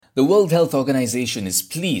The World Health Organization is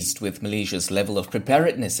pleased with Malaysia's level of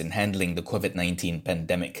preparedness in handling the COVID-19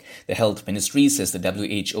 pandemic. The Health Ministry says the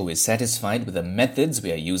WHO is satisfied with the methods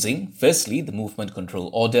we are using. Firstly, the movement control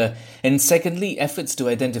order, and secondly, efforts to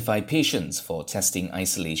identify patients for testing,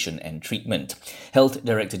 isolation and treatment. Health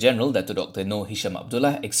Director General Dr. Noor Hisham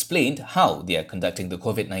Abdullah explained how they are conducting the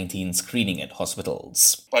COVID-19 screening at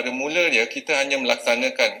hospitals. Pada mulanya, kita hanya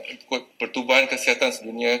melaksanakan Pertubuhan Kesihatan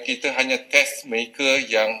Sedunia, kita hanya test mereka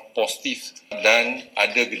yang positif dan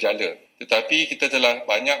ada gejala. Tetapi kita telah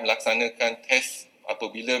banyak melaksanakan test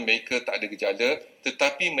apabila mereka tak ada gejala,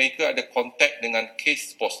 tetapi mereka ada kontak dengan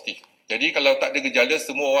kes positif. Jadi kalau tak ada gejala,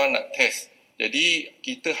 semua orang nak test. Jadi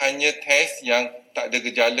kita hanya test yang tak ada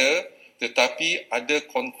gejala, tetapi ada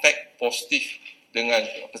kontak positif dengan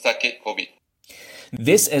pesakit COVID.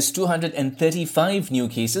 This as 235 new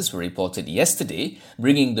cases were reported yesterday,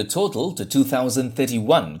 bringing the total to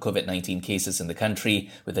 2,031 COVID-19 cases in the country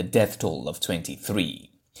with a death toll of 23.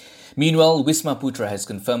 Meanwhile, Wisma Putra has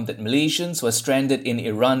confirmed that Malaysians who are stranded in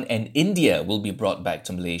Iran and India will be brought back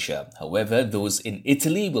to Malaysia. However, those in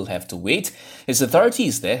Italy will have to wait, as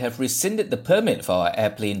authorities there have rescinded the permit for our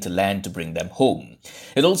airplane to land to bring them home.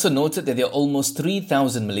 It also noted that there are almost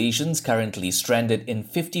 3,000 Malaysians currently stranded in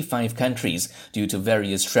 55 countries due to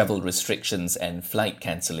various travel restrictions and flight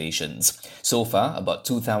cancellations. So far, about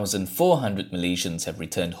 2,400 Malaysians have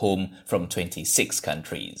returned home from 26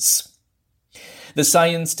 countries. The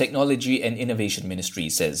Science, Technology and Innovation Ministry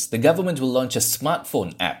says the government will launch a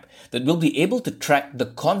smartphone app that will be able to track the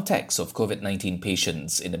contacts of COVID-19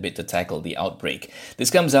 patients in a bid to tackle the outbreak.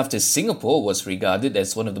 This comes after Singapore was regarded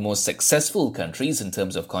as one of the most successful countries in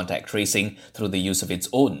terms of contact tracing through the use of its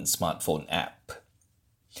own smartphone app.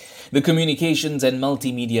 The Communications and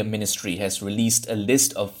Multimedia Ministry has released a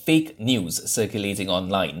list of fake news circulating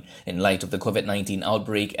online in light of the COVID-19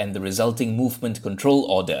 outbreak and the resulting movement control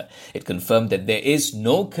order. It confirmed that there is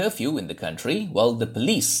no curfew in the country, while the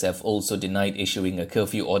police have also denied issuing a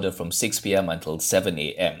curfew order from 6 p.m. until 7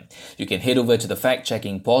 a.m. You can head over to the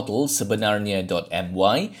fact-checking portal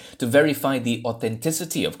sebenarnya.my to verify the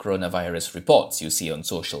authenticity of coronavirus reports you see on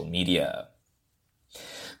social media.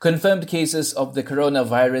 Confirmed cases of the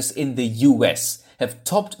coronavirus in the US have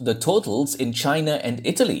topped the totals in China and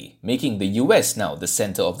Italy, making the US now the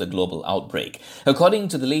center of the global outbreak. According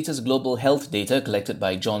to the latest global health data collected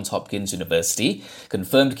by Johns Hopkins University,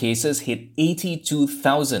 confirmed cases hit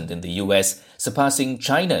 82,000 in the US, surpassing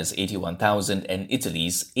China's 81,000 and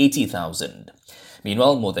Italy's 80,000.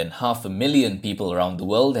 Meanwhile, more than 500,000 people around the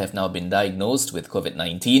world have now been diagnosed with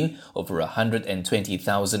COVID-19. Over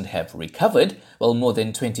 120,000 have recovered, while more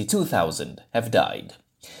than 22,000 have died.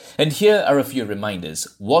 And here are a few reminders.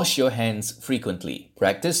 Wash your hands frequently,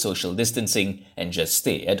 practice social distancing, and just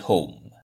stay at home.